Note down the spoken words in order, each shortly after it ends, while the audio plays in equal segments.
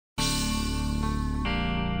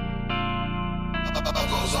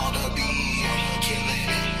Goes on the beat, killing it.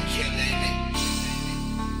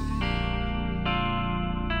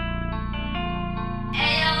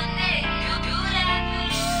 AyoNick, you do that.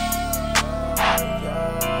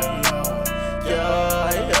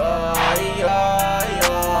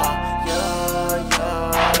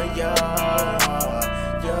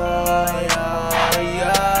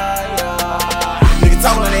 Nigga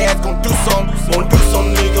talkin' like they ass gon' do something. Won't do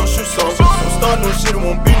something, nigga gon' shoot something. Don't start no shit, it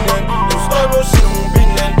won't be nothing. Don't start no shit, it won't be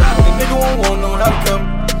nothing. The nigga won't want no outcome.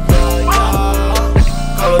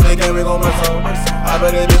 Call up the game, we gon' mess up. I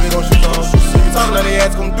bet that bitch gon' shoot something. Nigga talkin' like they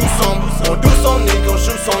ass gon' do something. Won't do something, nigga gon'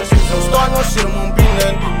 shoot something. Don't start no shit, it won't be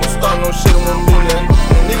nothing. Don't start no shit, it won't be nothing.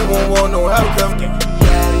 The nigga won't want no outcome.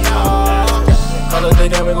 Call up the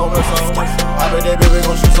game, we gon' mess up. I bet that bitch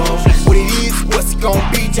gon' shoot something. What it is, what's it gon'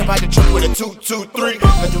 be? Jump out the truck with a 2-2-3.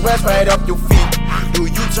 Let the rest right up your feet. Do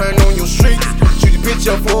you turn on your streets? Shoot the bitch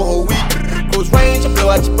up for a whole week. Close range, I blow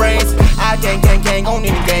out your brains. I gang on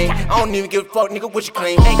in the game. I don't even give a fuck, nigga, what you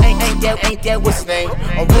claim. Ain't that what's his name?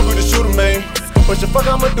 I'm Ruby the shooter, man. What the fuck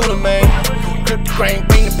I'ma do to man? Grip the grain,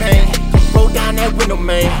 bring the pain. Roll down that window,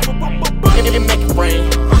 man. It make it rain.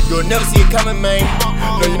 You'll never see it coming, man.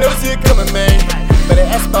 No, you never see it coming, man. Better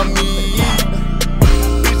ask about me.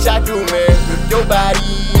 Bitch, I do, man. Rip your body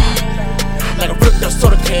like a ripped up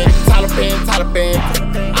soda can. Taliban.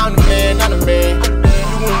 I'm the man.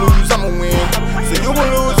 You won't lose, I'ma win. So you won't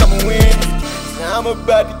lose, I'ma win. So I'm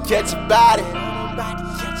about to catch a body.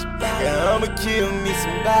 Yeah, I'ma kill me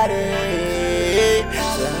somebody.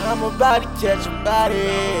 So I'm about to catch a body.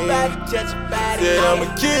 Said I'ma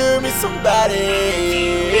kill me somebody.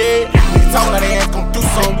 Nigga talkin' like they ass gon' do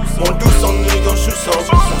something. Won't do something, nigga gon' shoot something.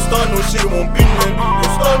 Don't start no shit, it won't be nothing.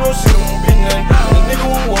 Don't start no shit, it won't be nothing. The nigga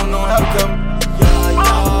won't want no outcome.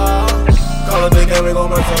 Call up the game, we gon'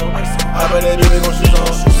 mess up. I bet that bitch gon' shoot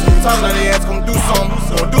something. Nigga talkin' like they ass gon' do something.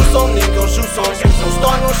 Won't do something, nigga gon' shoot something. Don't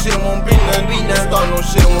start no shit, it won't be nothing. Don't start no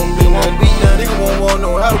shit, it won't be nothing. Nigga won't want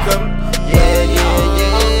no outcome.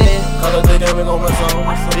 Call up the game, we gon' mess up.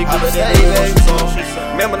 I bet that bitch gon' shoot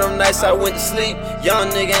something. Remember them nights I went to sleep, young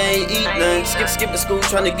nigga ain't eat none. Skipping school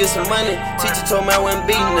tryna get some money. Teacher told me I wouldn't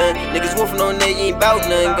beat none. Niggas wolfing on that, you ain't bout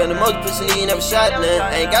none. Gun the most pussy, you ain't never shot none.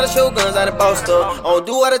 I ain't gotta show guns, I done bossed up. I don't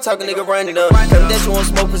do all the talking, nigga running up. Tell me that you want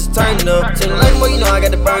smoke, pussy turning up. Tell the light boy, you know I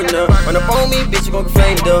got the burn up. Run up on me, bitch, you gon' get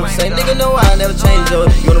flamed up. Same nigga know I never change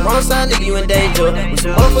up. You on the wrong side, nigga, you in danger. With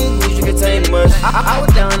some motherfucking boots, you can take much. I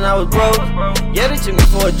was down and I was broke. Yeah, they took me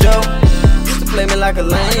for a joke. Play me like a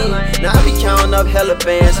lame. Now I be counting up hella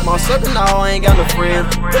bands. Small circle, now I ain't got no friends.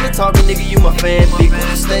 Really talking, nigga, you my fan. Big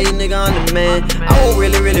Gucci stay, nigga, I'm the man. I won't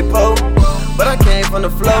really poke, but I came from the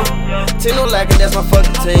flow. Tino lacking, that's my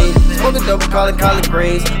fucking team. Smoking double, calling collard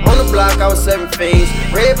greens. On the block, I was 7 fiends.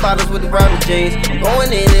 Red bottles with the Robin jeans. I'm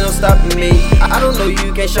going in, ain't no stopping me. I don't know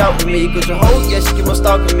you can't shout with me. Cause your hoe, yeah, she keep on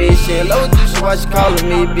stalking me. She ain't low juice, so why she calling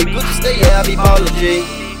me? Big Gucci stay, yeah, I be ballin' G.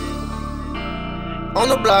 On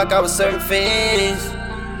the block, I was serving fiends.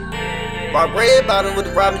 Rock red bottle with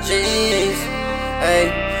the Robin jeans. Hey,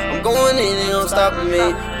 I'm going in, ain't no stopping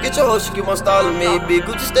me. Get your hoe, she keep on stalling me. Big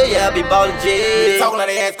Gucci stay, yeah, I be ballin' G. Talkin' like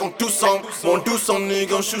they ass gon' do something. Won't do something,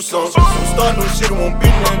 nigga gon' shoot something. Don't start no shit, it won't be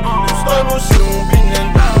nothing. Don't start no shit, it won't be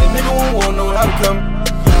nothing. The nigga won't want no outcome.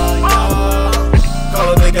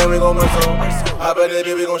 Call up the game, we gon' mess up. I bet that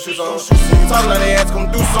bitch gon' shoot something. Talkin' like they ass gon'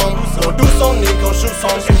 do something. Won't do something, nigga gon' shoot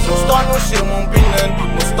something. Don't start no shit, it won't be nothing.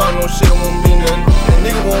 Don't start no shit, it won't be nothing. The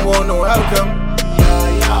nigga won't want no outcome.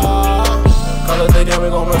 Call up the game, we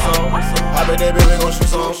gon' mess up. I bet that bitch gon'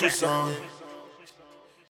 shoot something.